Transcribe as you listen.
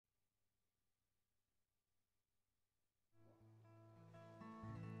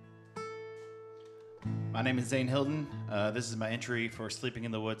My name is Zane Hilton. This is my entry for Sleeping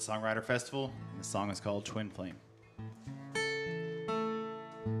in the Woods Songwriter Festival. The song is called Twin Flame.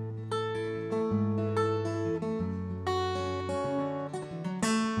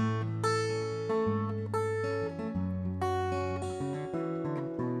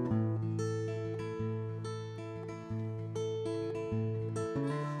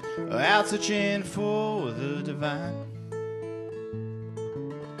 Out searching for the divine,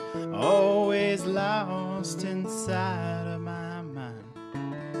 always lost inside of my mind.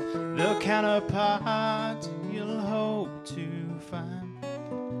 The counterpart you'll hope to find.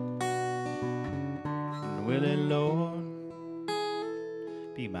 And will it, Lord,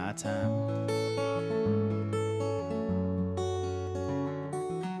 be my time?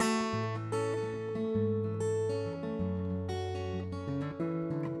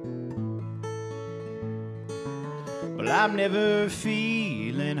 Well, I'm never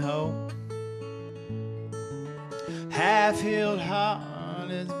feeling hope. Half-healed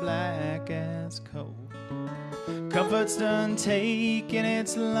heart as black as coal. Comfort's done taking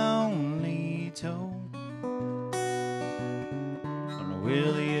its lonely toll. And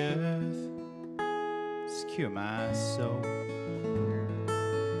will the earth secure my soul?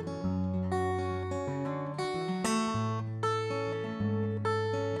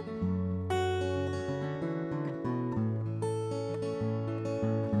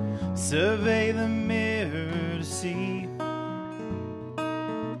 Survey the mirror to see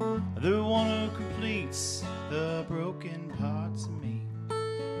the one who completes the broken parts of me.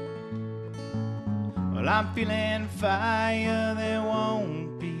 Well, I'm feeling fire that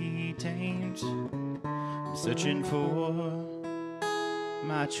won't be tamed. I'm searching for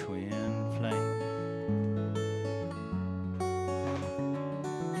my twin flame.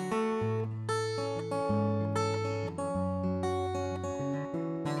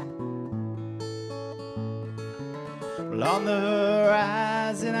 Well, on the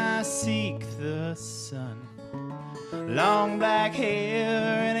horizon I seek the sun. Long black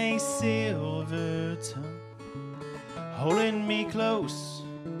hair and a silver tongue, holding me close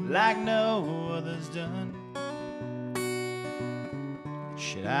like no other's done.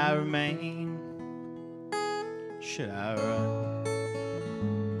 Should I remain? Should I run?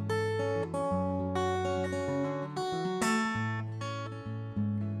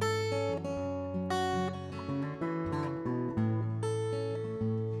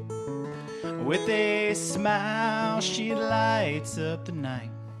 With a smile she lights up the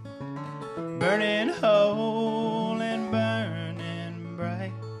night, burning whole and burning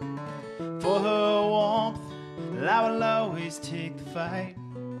bright. For her warmth I will always take the fight,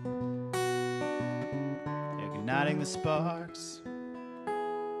 igniting the sparks.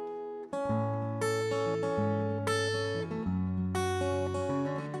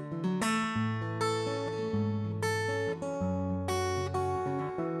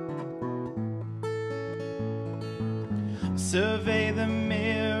 Survey the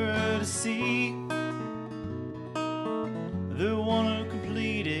mirror to see the one who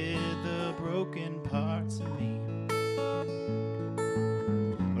completed the broken parts of me.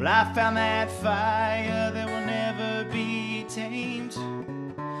 Well, I found that fire that will never be tamed.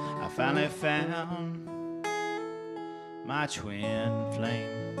 I finally found my twin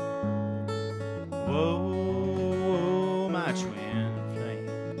flame. Whoa, my twin